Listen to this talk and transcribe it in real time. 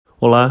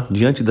Olá,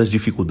 diante das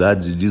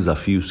dificuldades e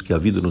desafios que a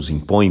vida nos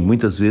impõe,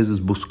 muitas vezes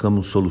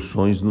buscamos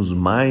soluções nos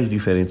mais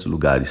diferentes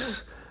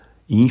lugares.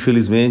 E,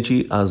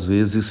 infelizmente, às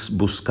vezes,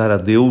 buscar a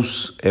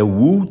Deus é o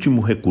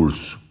último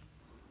recurso.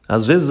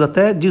 Às vezes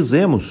até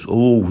dizemos ou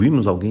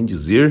ouvimos alguém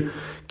dizer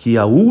que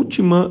a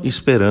última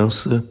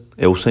esperança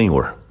é o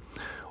Senhor.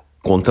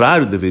 O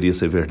contrário deveria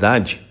ser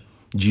verdade.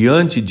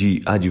 Diante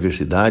de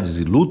adversidades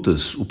e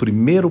lutas, o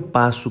primeiro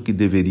passo que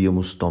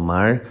deveríamos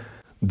tomar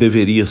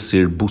deveria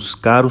ser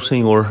buscar o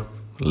Senhor,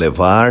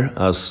 levar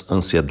as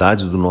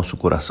ansiedades do nosso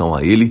coração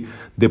a Ele,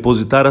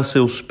 depositar a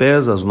seus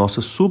pés as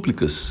nossas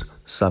súplicas,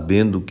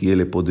 sabendo que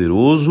Ele é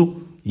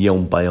poderoso e é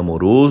um Pai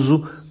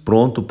amoroso,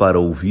 pronto para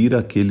ouvir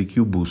aquele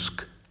que o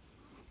busca.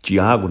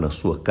 Tiago, na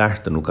sua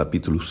carta, no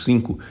capítulo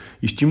 5,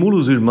 estimula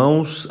os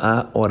irmãos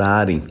a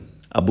orarem,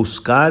 a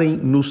buscarem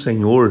no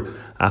Senhor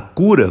a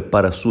cura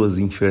para suas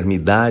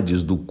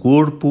enfermidades do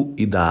corpo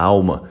e da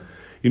alma.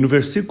 E no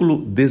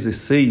versículo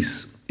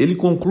 16, ele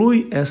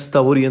conclui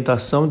esta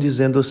orientação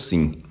dizendo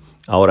assim: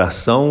 a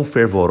oração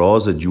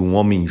fervorosa de um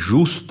homem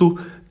justo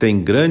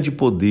tem grande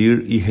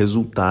poder e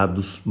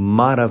resultados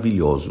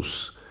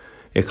maravilhosos.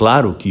 É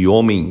claro que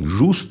homem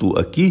justo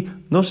aqui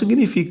não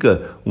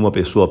significa uma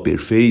pessoa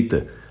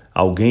perfeita,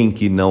 alguém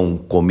que não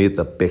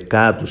cometa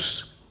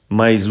pecados,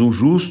 mas o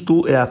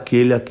justo é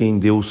aquele a quem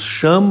Deus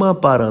chama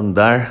para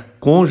andar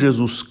com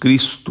Jesus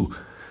Cristo,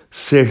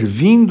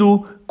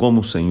 servindo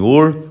como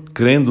Senhor,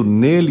 crendo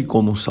nele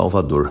como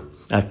Salvador.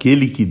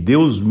 Aquele que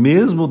Deus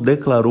mesmo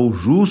declarou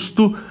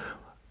justo,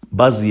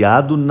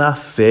 baseado na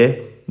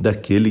fé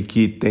daquele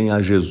que tem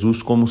a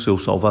Jesus como seu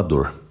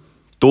Salvador.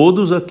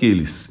 Todos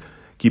aqueles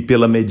que,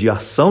 pela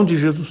mediação de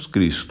Jesus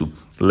Cristo,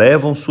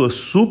 levam suas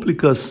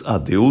súplicas a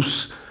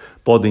Deus,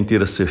 podem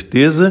ter a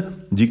certeza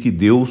de que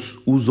Deus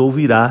os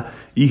ouvirá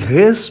e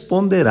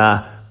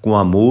responderá com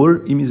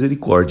amor e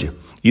misericórdia,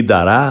 e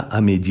dará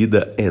a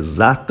medida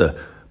exata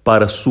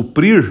para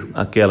suprir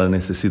aquela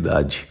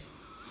necessidade.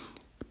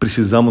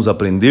 Precisamos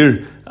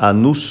aprender a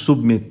nos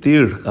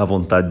submeter à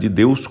vontade de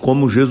Deus,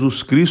 como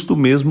Jesus Cristo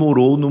mesmo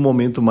orou no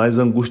momento mais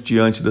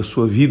angustiante da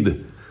sua vida,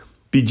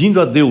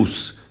 pedindo a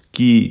Deus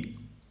que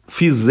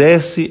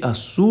fizesse a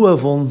sua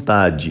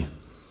vontade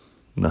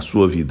na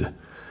sua vida.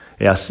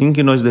 É assim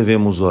que nós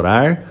devemos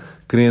orar,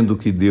 crendo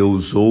que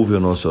Deus ouve a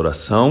nossa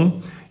oração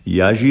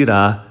e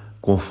agirá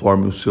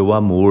conforme o seu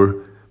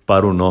amor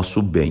para o nosso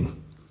bem.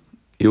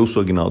 Eu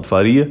sou Aguinaldo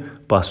Faria,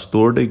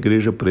 pastor da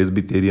Igreja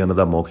Presbiteriana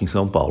da Moca, em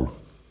São Paulo.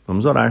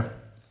 Vamos orar.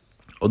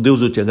 Ó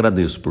Deus, eu te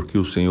agradeço porque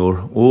o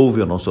Senhor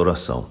ouve a nossa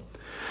oração.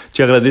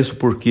 Te agradeço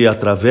porque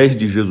através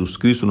de Jesus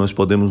Cristo nós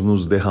podemos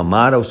nos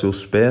derramar aos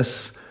seus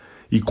pés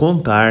e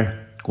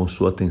contar com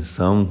sua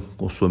atenção,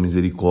 com sua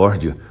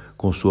misericórdia,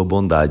 com sua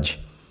bondade.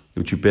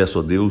 Eu te peço,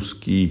 ó Deus,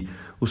 que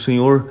o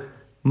Senhor,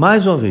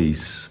 mais uma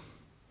vez,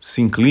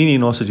 se incline em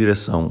nossa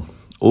direção,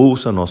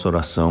 ouça a nossa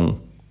oração,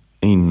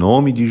 em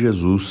nome de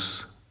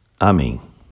Jesus. Amém.